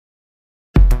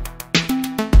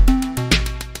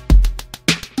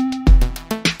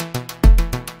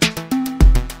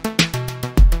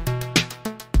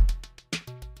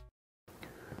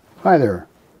Hi there,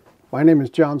 my name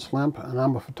is John Slemp and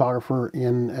I'm a photographer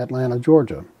in Atlanta,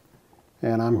 Georgia.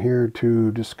 And I'm here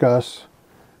to discuss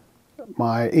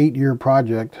my 8-year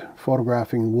project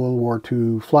photographing World War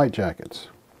II flight jackets.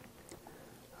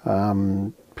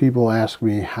 People ask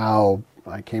me how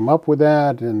I came up with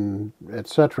that and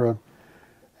etc.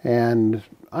 And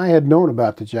I had known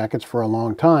about the jackets for a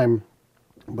long time,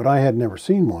 but I had never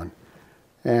seen one.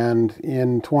 And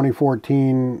in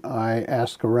 2014, I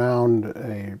asked around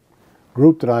a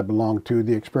group that I belong to,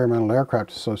 the Experimental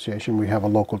Aircraft Association. We have a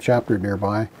local chapter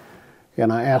nearby.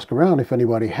 And I asked around if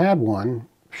anybody had one.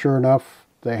 Sure enough,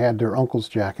 they had their uncle's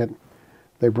jacket.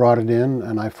 They brought it in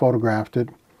and I photographed it.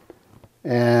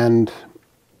 And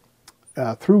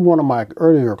through one of my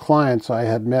earlier clients, I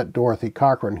had met Dorothy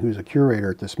Cochran, who's a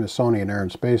curator at the Smithsonian Air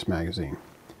and Space Magazine,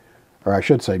 or I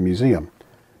should say museum.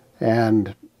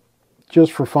 And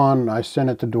just for fun, I sent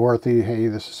it to Dorothy. Hey,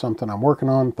 this is something I'm working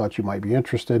on. Thought you might be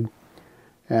interested.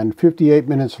 And 58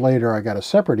 minutes later, I got a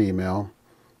separate email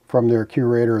from their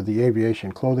curator of the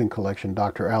aviation clothing collection,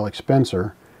 Dr. Alex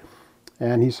Spencer.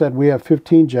 And he said, we have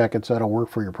 15 jackets that'll work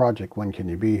for your project. When can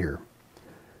you be here?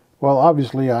 Well,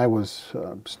 obviously, I was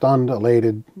stunned,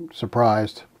 elated,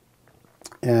 surprised.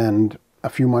 And a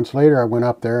few months later, I went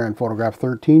up there and photographed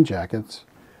 13 jackets.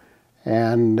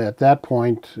 And at that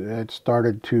point, it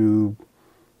started to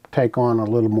take on a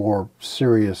little more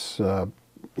serious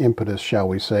impetus, shall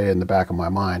we say, in the back of my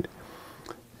mind.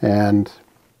 And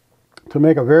to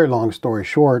make a very long story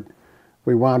short,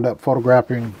 we wound up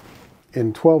photographing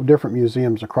in 12 different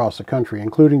museums across the country,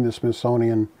 including the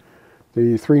Smithsonian,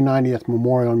 the 390th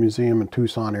Memorial Museum in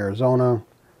Tucson, Arizona,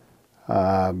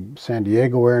 San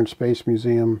Diego Air and Space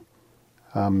Museum,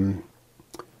 the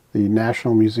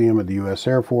National Museum of the U.S.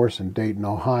 Air Force in Dayton,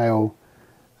 Ohio,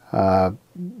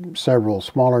 several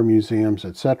smaller museums,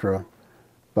 etc.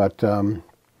 But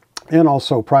and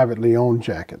also privately owned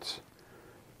jackets.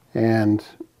 And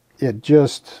it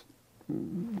just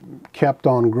kept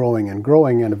on growing and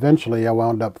growing, and eventually I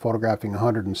wound up photographing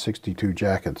 162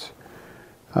 jackets.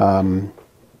 The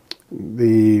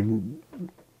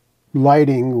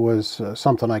lighting was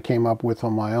something I came up with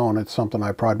on my own. It's something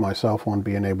I pride myself on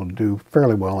being able to do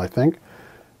fairly well, I think.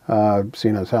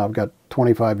 Seeing as how I've got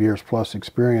 25 years plus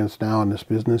experience now in this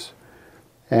business.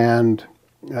 And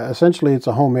essentially it's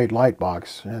a homemade light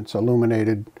box. It's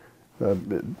illuminated,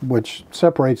 which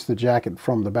separates the jacket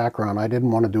from the background. I didn't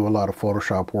want to do a lot of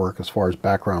Photoshop work as far as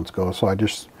backgrounds go, so I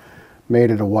just made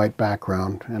it a white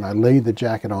background, and I laid the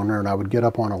jacket on there, and I would get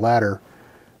up on a ladder,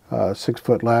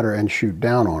 6-foot ladder, and shoot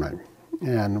down on it.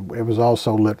 And it was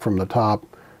also lit from the top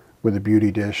with a beauty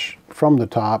dish from the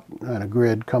top and a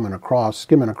grid coming across,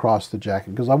 skimming across the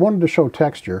jacket, because I wanted to show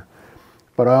texture,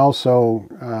 but I also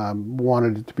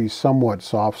wanted it to be somewhat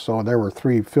soft, so there were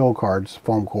 3 fill cards,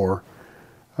 foam core,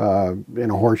 in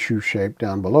a horseshoe shape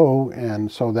down below,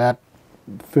 and so that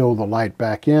filled the light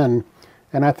back in.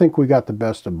 And I think we got the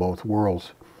best of both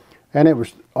worlds. And it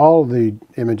was, all the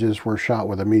images were shot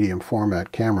with a medium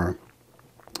format camera.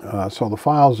 So the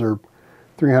files are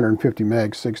 350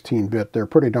 meg, 16-bit. They're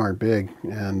pretty darn big.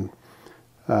 And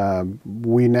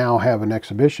we now have an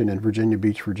exhibition in Virginia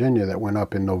Beach, Virginia that went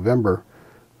up in November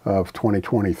of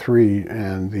 2023.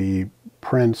 And the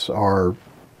prints are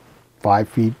 5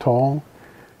 feet tall.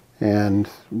 And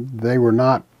they were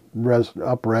not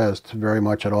up-resed very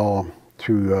much at all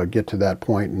to get to that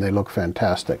point, and they look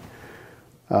fantastic.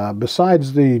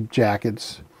 Besides the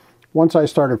jackets, once I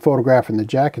started photographing the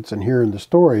jackets and hearing the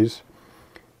stories,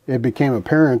 it became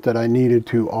apparent that I needed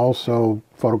to also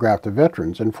photograph the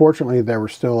veterans. And fortunately, there were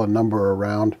still a number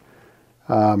around.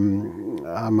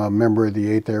 I'm a member of the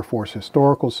 8th Air Force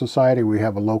Historical Society. We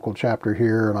have a local chapter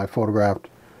here, and I photographed,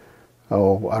 I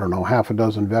don't know, half a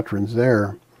dozen veterans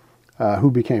there who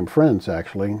became friends,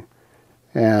 actually.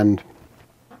 And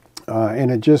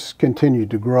it just continued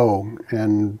to grow.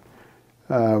 And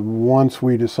once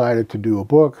we decided to do a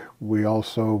book, we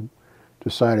also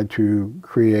decided to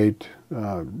create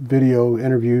video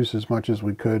interviews as much as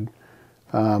we could,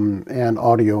 and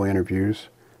audio interviews.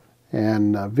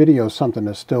 And video is something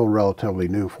that's still relatively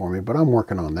new for me, but I'm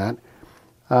working on that.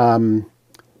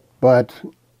 But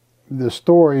the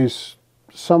stories,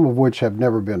 some of which have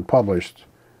never been published,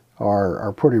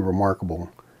 are pretty remarkable.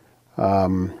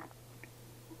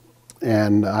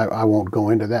 And I won't go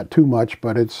into that too much,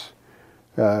 but it's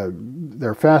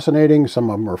they're fascinating. Some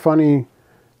of them are funny,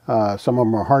 some of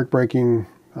them are heartbreaking,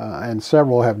 and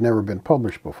several have never been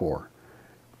published before.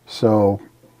 So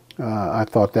I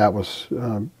thought that was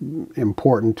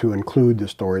important to include the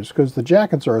stories, because the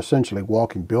jackets are essentially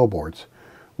walking billboards.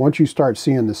 Once you start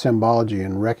seeing the symbology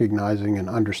and recognizing and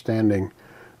understanding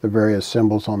the various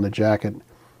symbols on the jacket,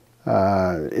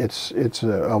 It's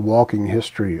a walking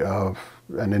history of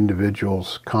an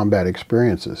individual's combat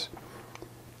experiences.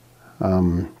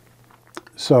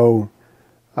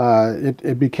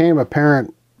 It became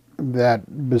apparent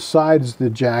that besides the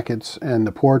jackets and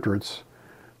the portraits,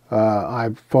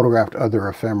 I've photographed other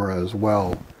ephemera as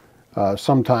well.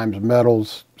 Sometimes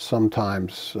medals,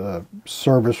 sometimes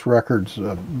service records,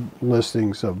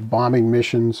 listings of bombing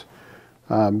missions,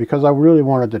 because I really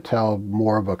wanted to tell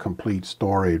more of a complete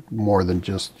story, more than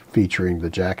just featuring the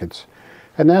jackets.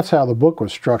 And that's how the book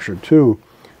was structured too.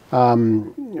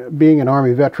 Being an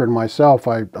Army veteran myself,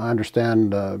 I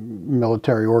understand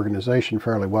military organization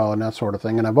fairly well and that sort of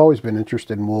thing, and I've always been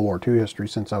interested in World War II history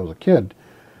since I was a kid.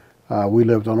 We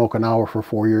lived on Okinawa for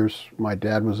 4 years. My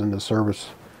dad was in the service,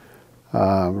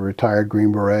 retired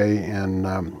Green Beret, and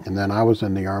then I was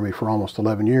in the Army for almost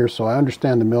 11 years, so I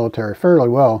understand the military fairly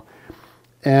well.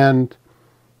 And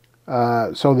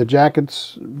so the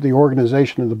jackets, the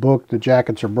organization of the book, the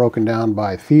jackets are broken down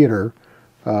by theater.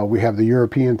 We have the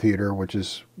European theater, which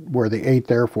is where the 8th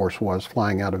Air Force was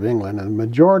flying out of England, and the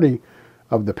majority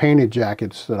of the painted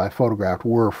jackets that I photographed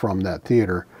were from that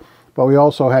theater. But we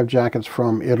also have jackets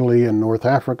from Italy and North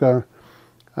Africa.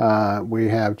 We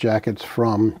have jackets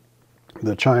from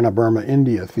the China, Burma,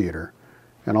 India theater.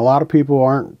 And a lot of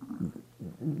people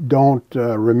don't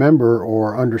remember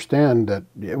or understand that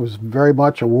it was very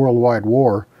much a worldwide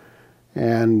war,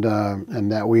 and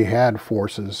that we had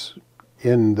forces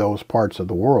in those parts of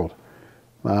the world.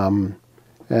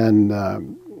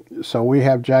 So we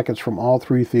have jackets from all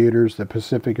 3 theaters. The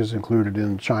Pacific is included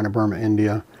in China, Burma,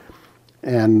 India.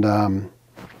 And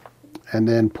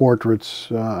then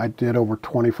portraits. I did over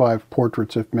 25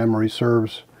 portraits, if memory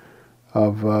serves,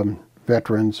 of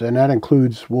veterans, and that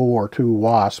includes World War II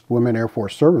WASP, Women Air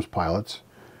Force Service Pilots,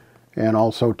 and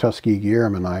also Tuskegee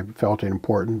Airmen. I felt it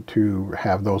important to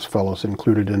have those fellows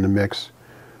included in the mix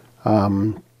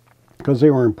because they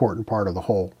were an important part of the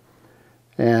whole.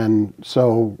 And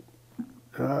so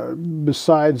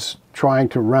besides trying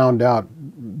to round out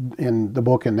in the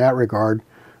book in that regard,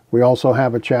 we also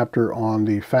have a chapter on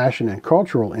the fashion and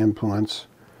cultural influence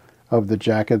of the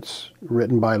jackets,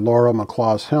 written by Laura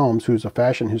McClaws Helms, who's a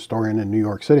fashion historian in New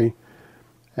York City.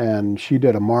 And she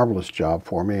did a marvelous job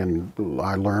for me, and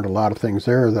I learned a lot of things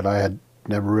there that I had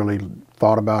never really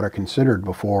thought about or considered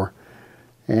before.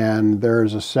 And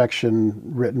there's a section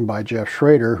written by Jeff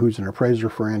Schrader, who's an appraiser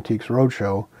for Antiques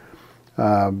Roadshow.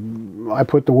 I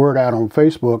put the word out on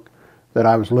Facebook that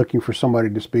I was looking for somebody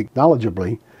to speak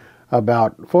knowledgeably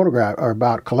about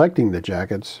about collecting the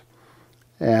jackets,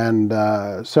 and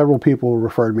several people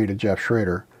referred me to Jeff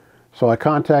Schrader. So I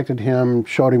contacted him,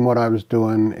 showed him what I was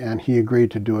doing, and he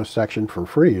agreed to do a section for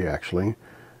free, actually,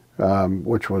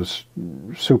 which was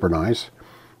super nice.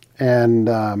 And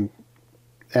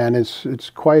it's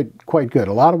quite good.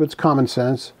 A lot of it's common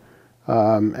sense,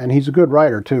 and he's a good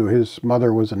writer too. His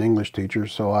mother was an English teacher,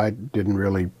 so I didn't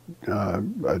really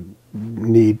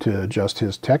need to adjust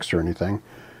his text or anything.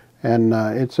 And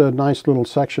it's a nice little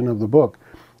section of the book.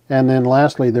 And then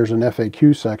lastly, there's an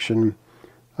FAQ section,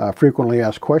 frequently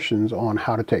asked questions on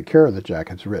how to take care of the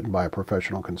jackets, written by a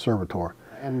professional conservator.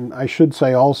 And I should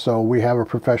say also, we have a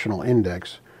professional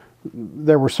index.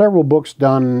 There were several books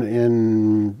done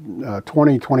in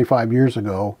 25 years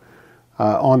ago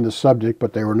on the subject,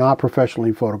 but they were not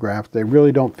professionally photographed. They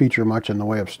really don't feature much in the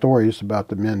way of stories about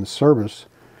the men's service,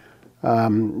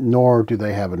 nor do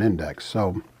they have an index.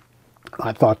 So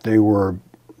I thought they were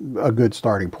a good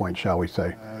starting point, shall we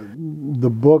say. The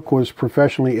book was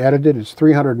professionally edited. It's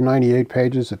 398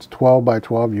 pages. It's 12 by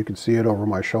 12. You can see it over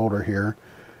my shoulder here.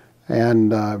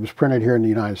 And it was printed here in the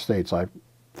United States. I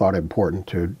thought it important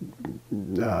to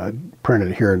print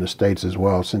it here in the States as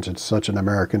well, since it's such an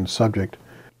American subject.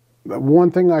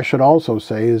 One thing I should also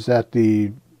say is that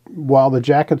while the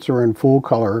jackets are in full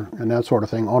color and that sort of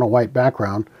thing on a white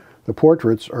background, the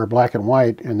portraits are black and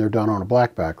white, and they're done on a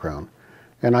black background.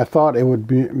 And I thought it would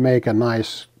make a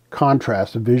nice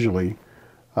contrast visually,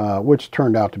 which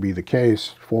turned out to be the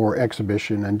case for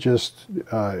exhibition and just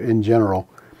in general.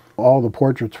 All the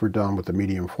portraits were done with the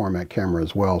medium format camera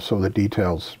as well, so the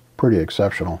detail's pretty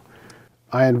exceptional.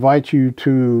 I invite you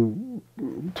to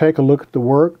take a look at the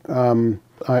work.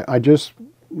 I just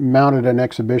mounted an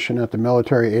exhibition at the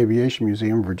Military Aviation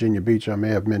Museum, Virginia Beach. I may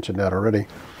have mentioned that already,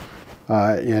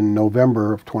 in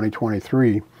November of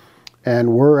 2023.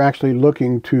 And we're actually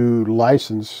looking to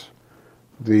license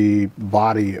the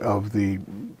body of the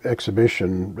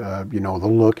exhibition, you know, the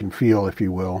look and feel, if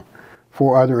you will,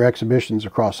 for other exhibitions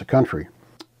across the country.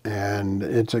 And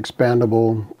it's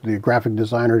expandable. The graphic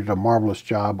designer did a marvelous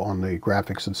job on the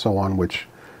graphics and so on, which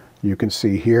you can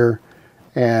see here.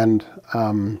 And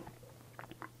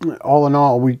all in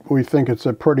all, we think it's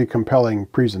a pretty compelling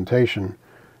presentation,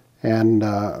 and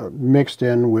mixed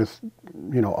in with,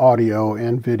 audio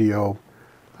and video,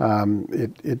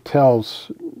 it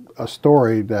tells a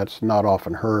story that's not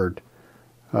often heard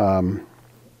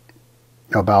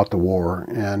about the war.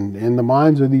 And in the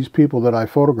minds of these people that I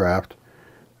photographed,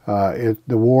 the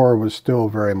war was still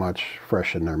very much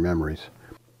fresh in their memories.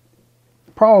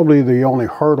 Probably the only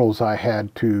hurdles I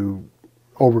had to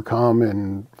overcome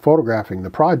in photographing the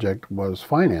project was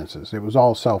finances. It was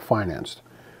all self-financed.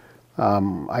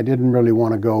 I didn't really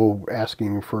want to go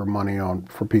asking for money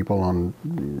for people on,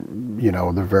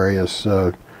 the various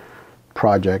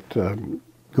project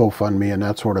GoFundMe and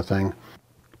that sort of thing.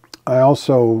 I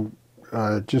also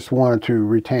just wanted to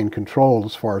retain control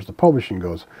as far as the publishing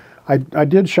goes. I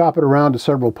did shop it around to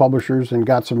several publishers and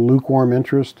got some lukewarm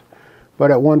interest,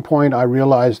 but at one point I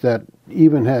realized that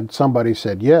even had somebody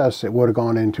said yes, it would have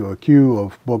gone into a queue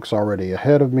of books already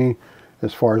ahead of me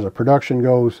as far as the production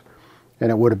goes,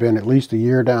 and it would have been at least a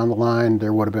year down the line.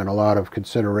 There would have been a lot of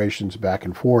considerations back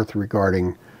and forth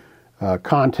regarding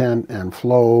content and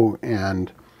flow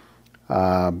and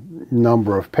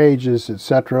number of pages,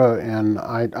 etc. And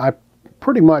I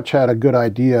pretty much had a good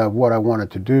idea of what I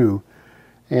wanted to do.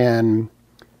 And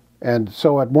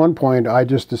so at one point I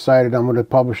just decided I'm going to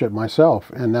publish it myself,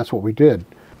 and that's what we did.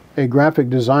 A graphic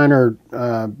designer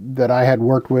that I had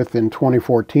worked with in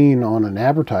 2014 on an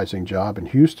advertising job in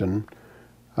Houston,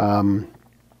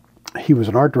 he was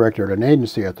an art director at an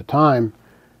agency at the time.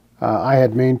 I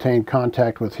had maintained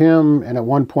contact with him, and at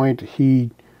one point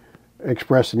he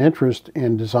expressed an interest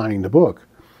in designing the book.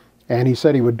 And he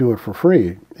said he would do it for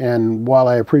free. And while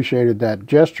I appreciated that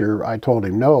gesture, I told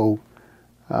him no.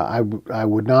 I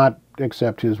would not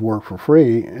accept his work for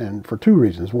free, and for two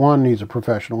reasons. One, he's a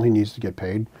professional. He needs to get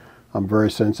paid. I'm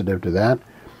very sensitive to that,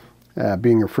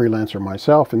 being a freelancer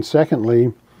myself. And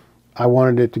secondly, I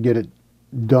wanted it to get it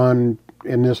done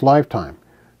in this lifetime.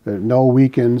 No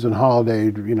weekends and holiday,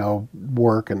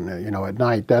 work and, at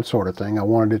night, that sort of thing. I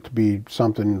wanted it to be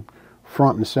something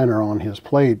front and center on his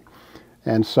plate.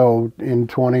 And so in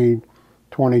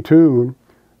 2022,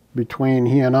 between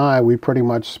he and I, we pretty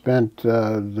much spent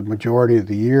the majority of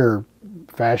the year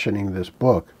fashioning this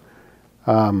book.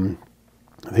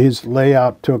 His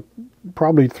layout took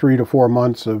probably 3 to 4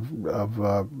 months of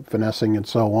finessing and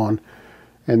so on.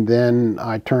 And then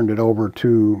I turned it over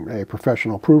to a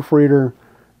professional proofreader,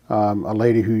 a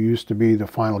lady who used to be the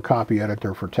final copy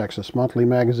editor for Texas Monthly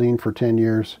magazine for 10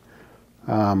 years,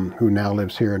 who now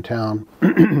lives here in town.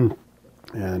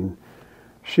 And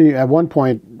she, at one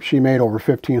point, she made over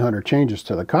 1,500 changes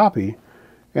to the copy.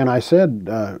 And I said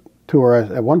to her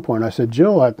at one point, I said,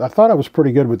 Jill, I thought I was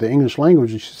pretty good with the English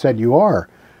language. And she said, you are.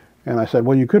 And I said,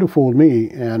 well, you could have fooled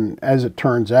me. And as it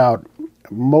turns out,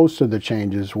 most of the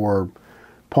changes were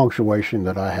punctuation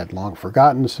that I had long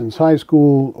forgotten since high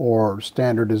school, or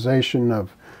standardization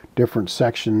of different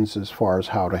sections as far as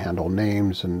how to handle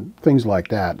names and things like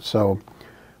that. So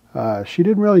she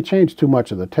didn't really change too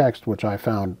much of the text, which I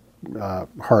found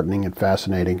heartening and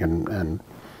fascinating and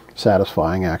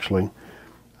satisfying, actually.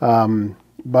 And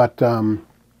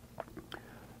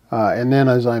then,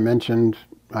 as I mentioned,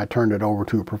 I turned it over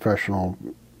to a professional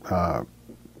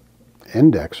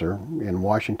indexer in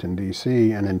Washington,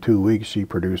 D.C., and in 2 weeks she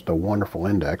produced a wonderful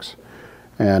index.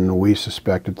 And we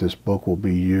suspect that this book will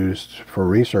be used for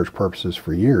research purposes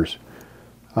for years,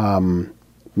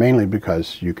 mainly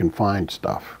because you can find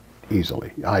stuff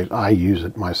easily. I use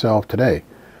it myself today.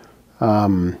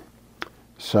 And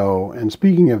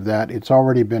speaking of that, it's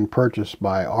already been purchased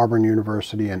by Auburn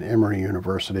University and Emory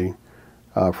University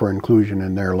for inclusion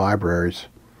in their libraries.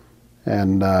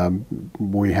 And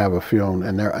we have a few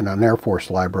in an Air Force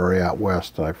library out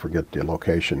west. I forget the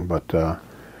location, but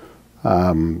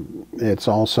it's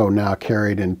also now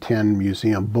carried in 10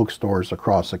 museum bookstores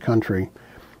across the country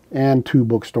and 2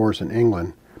 bookstores in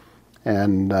England.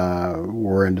 And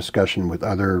we're in discussion with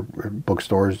other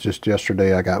bookstores. Just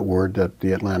yesterday I got word that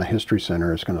the Atlanta History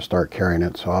Center is going to start carrying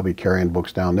it, so I'll be carrying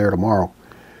books down there tomorrow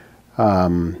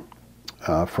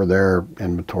for their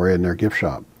inventory and their gift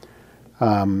shop.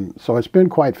 So it's been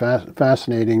quite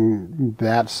fascinating,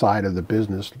 that side of the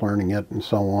business, learning it and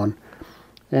so on.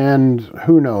 And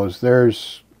who knows,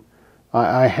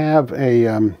 I have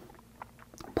a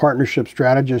partnership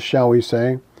strategist, shall we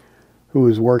say, who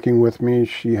is working with me.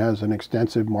 She has an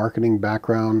extensive marketing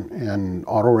background in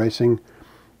auto racing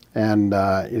and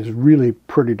is really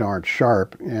pretty darn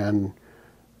sharp. And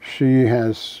she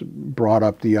has brought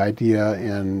up the idea,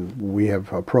 and we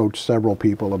have approached several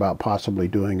people about possibly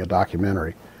doing a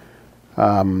documentary.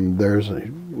 There's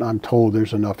I'm told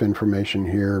there's enough information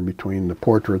here between the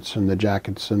portraits and the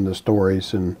jackets and the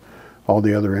stories and all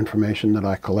the other information that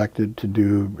I collected to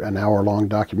do an hour-long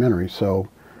documentary. So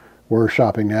we're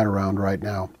shopping that around right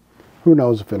now. Who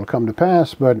knows if it'll come to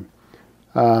pass, but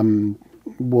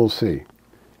we'll see.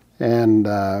 And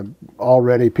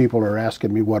already people are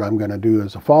asking me what I'm going to do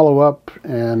as a follow-up,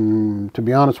 and to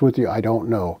be honest with you, I don't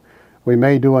know. We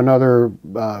may do another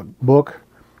book,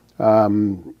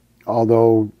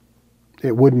 although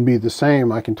it wouldn't be the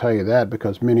same, I can tell you that,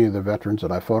 because many of the veterans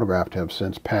that I photographed have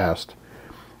since passed,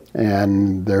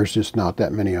 and there's just not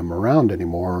that many of them around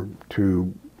anymore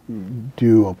to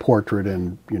do a portrait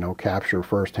and, you know, capture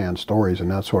first-hand stories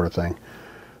and that sort of thing.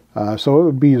 So it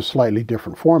would be a slightly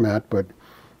different format, but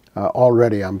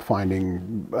already I'm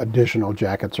finding additional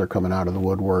jackets are coming out of the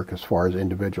woodwork as far as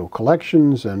individual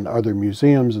collections and other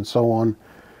museums and so on.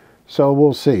 So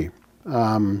we'll see.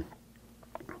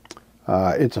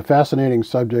 It's a fascinating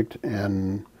subject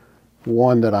and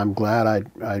one that I'm glad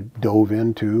I dove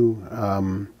into.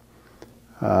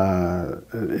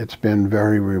 It's been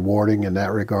very rewarding in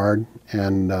that regard,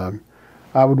 and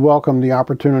I would welcome the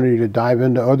opportunity to dive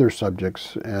into other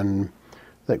subjects, and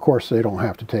of course they don't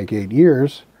have to take 8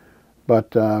 years,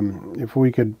 but if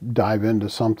we could dive into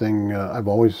something,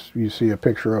 you see a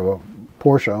picture of a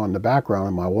Porsche on the background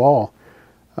on my wall.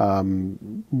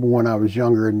 When I was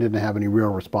younger and didn't have any real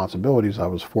responsibilities, I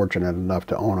was fortunate enough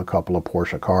to own a couple of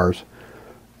Porsche cars.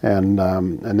 And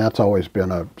that's always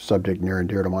been a subject near and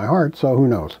dear to my heart, so who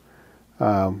knows?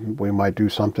 We might do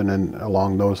something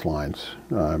along those lines,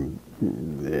 in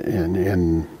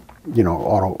you know,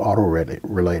 auto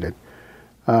related.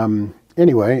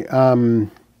 Anyway,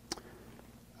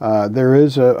 there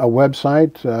is a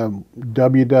website,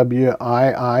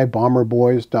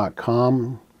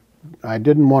 WWIIBomberboys.com. I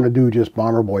didn't want to do just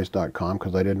bomberboys.com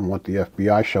because I didn't want the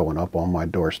FBI showing up on my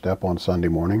doorstep on Sunday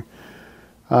morning.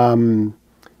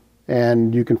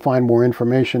 And you can find more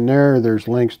information there. There's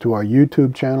links to our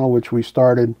YouTube channel, which we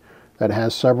started, that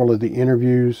has several of the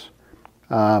interviews.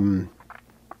 And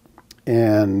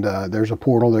there's a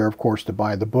portal there, of course, to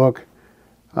buy the book.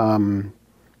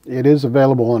 It is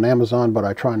available on Amazon, but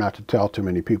I try not to tell too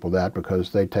many people that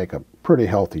because they take a pretty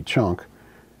healthy chunk.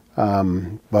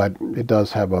 But it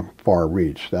does have a far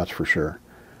reach, that's for sure.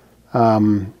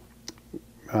 I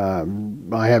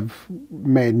have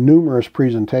made numerous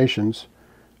presentations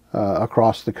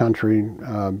across the country.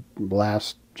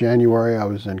 Last January I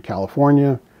was in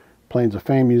California, Plains of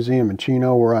Fame Museum in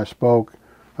Chino, where I spoke.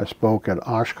 I spoke at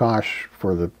Oshkosh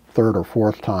for the 3rd or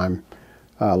 4th time.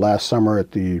 Last summer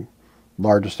at the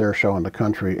largest air show in the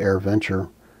country, Air Venture,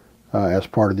 as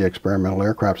part of the Experimental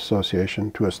Aircraft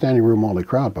Association, to a standing room only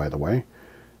crowd, by the way.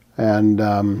 And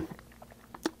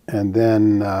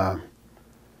then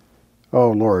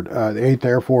oh Lord, the 8th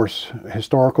Air Force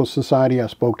Historical Society, I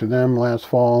spoke to them last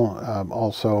fall.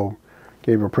 Also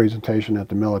gave a presentation at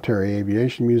the Military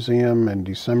Aviation Museum. In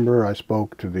December, I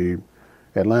spoke to the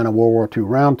Atlanta World War II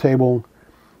Roundtable.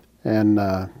 And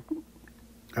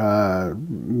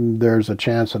there's a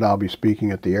chance that I'll be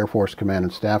speaking at the Air Force Command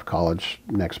and Staff College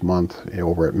next month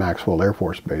over at Maxwell Air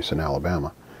Force Base in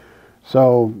Alabama.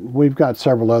 So we've got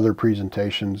several other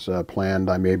presentations planned.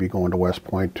 I may be going to West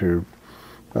Point to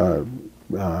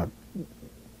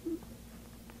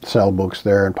sell books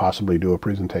there and possibly do a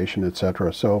presentation,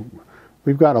 etc. So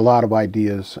we've got a lot of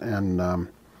ideas and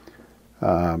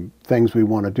things we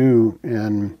want to do,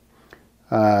 and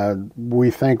we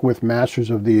think with Masters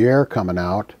of the Air coming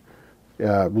out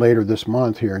later this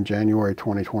month here in January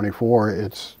 2024,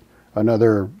 it's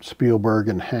another Spielberg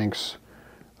and Hanks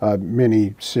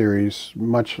mini series,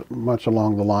 much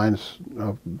along the lines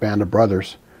of Band of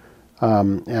Brothers.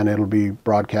 And it'll be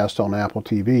broadcast on Apple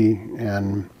TV,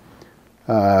 and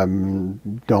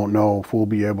don't know if we'll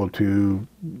be able to,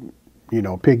 you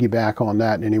know, piggyback on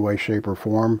that in any way, shape, or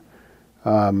form.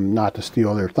 Not to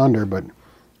steal their thunder, but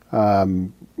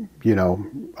you know,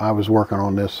 I was working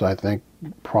on this, I think,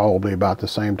 probably about the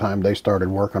same time they started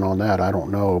working on that. I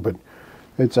don't know, but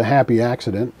it's a happy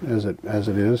accident, as it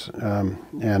is,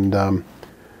 and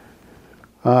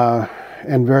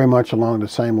very much along the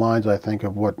same lines, I think,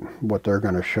 of what they're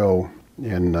going to show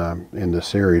in the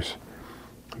series,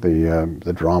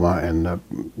 the drama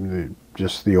and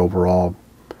just the overall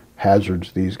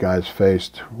hazards these guys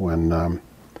faced when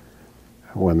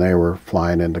they were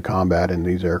flying into combat in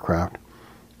these aircraft.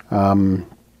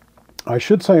 I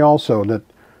should say also that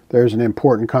there's an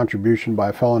important contribution by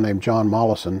a fellow named John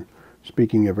Mollison,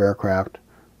 speaking of aircraft,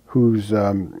 who's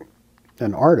an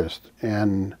artist,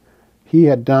 and he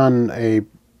had done a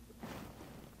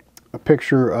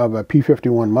picture of a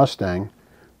P-51 Mustang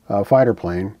fighter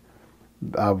plane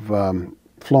of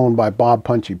flown by Bob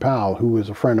Punchy Powell, who was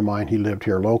a friend of mine. He lived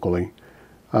here locally.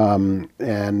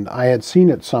 And I had seen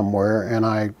it somewhere, and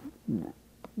I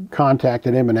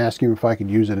contacted him and asked him if I could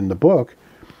use it in the book.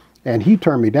 And he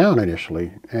turned me down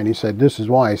initially. And he said, this is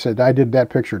why. He said, I did that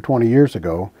picture 20 years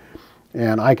ago,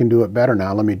 and I can do it better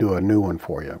now. Let me do a new one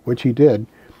for you, which he did.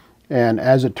 And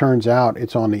as it turns out,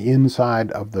 it's on the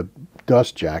inside of the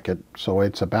dust jacket, so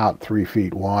it's about 3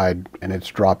 feet wide, and it's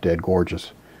drop dead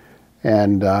gorgeous.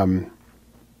 And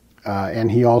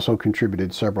he also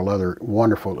contributed several other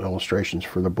wonderful illustrations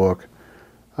for the book.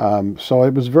 So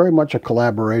it was very much a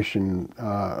collaboration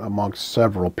amongst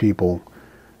several people.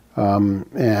 I'm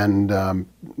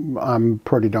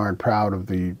pretty darn proud of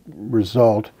the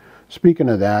result. Speaking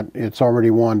of that, it's already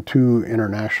won 2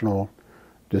 international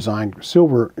design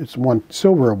silver. It's won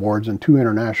silver awards in 2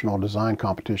 international design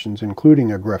competitions,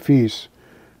 including a Graphice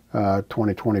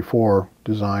 2024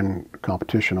 design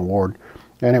competition award,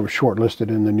 and it was shortlisted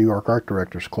in the New York Art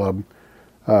Directors Club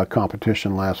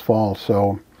competition last fall.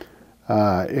 So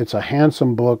it's a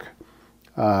handsome book.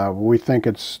 We think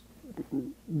it's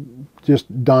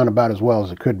just done about as well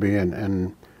as it could be,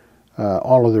 and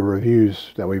all of the reviews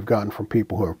that we've gotten from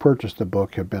people who have purchased the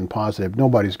book have been positive.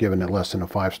 Nobody's given it less than a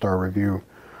 5-star review.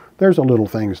 There's a little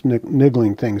things,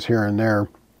 niggling things here and there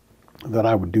that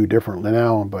I would do differently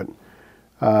now, but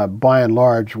by and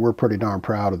large, we're pretty darn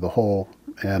proud of the whole.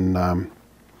 And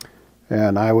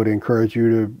I would encourage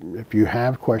you to, if you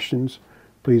have questions,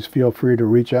 please feel free to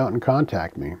reach out and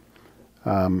contact me.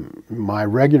 My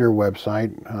regular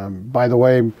website, by the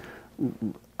way,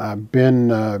 I've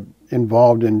been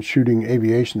involved in shooting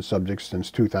aviation subjects since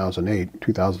 2008,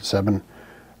 2007.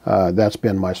 That's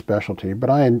been my specialty.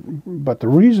 But the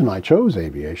reason I chose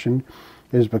aviation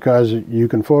is because you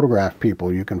can photograph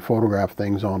people, you can photograph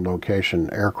things on location,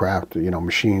 aircraft,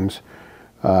 machines,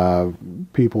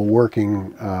 people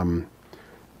working,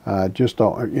 just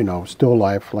still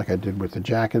life like I did with the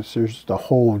jackets. There's the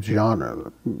whole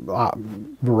genre,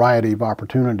 variety of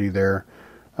opportunity there.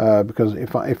 Because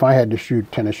if I had to shoot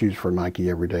tennis shoes for Nike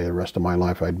every day the rest of my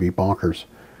life, I'd be bonkers.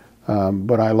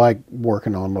 But I like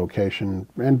working on location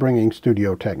and bringing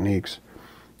studio techniques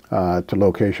to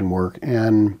location work,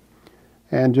 and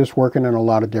just working in a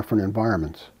lot of different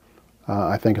environments.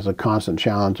 I think it's a constant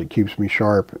challenge. It keeps me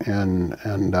sharp, and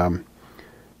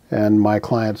my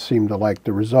clients seem to like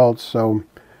the results. So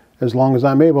as long as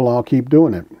I'm able, I'll keep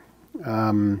doing it.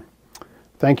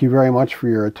 Thank you very much for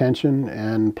your attention,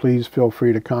 and please feel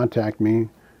free to contact me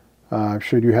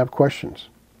should you have questions.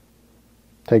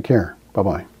 Take care.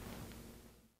 Bye-bye.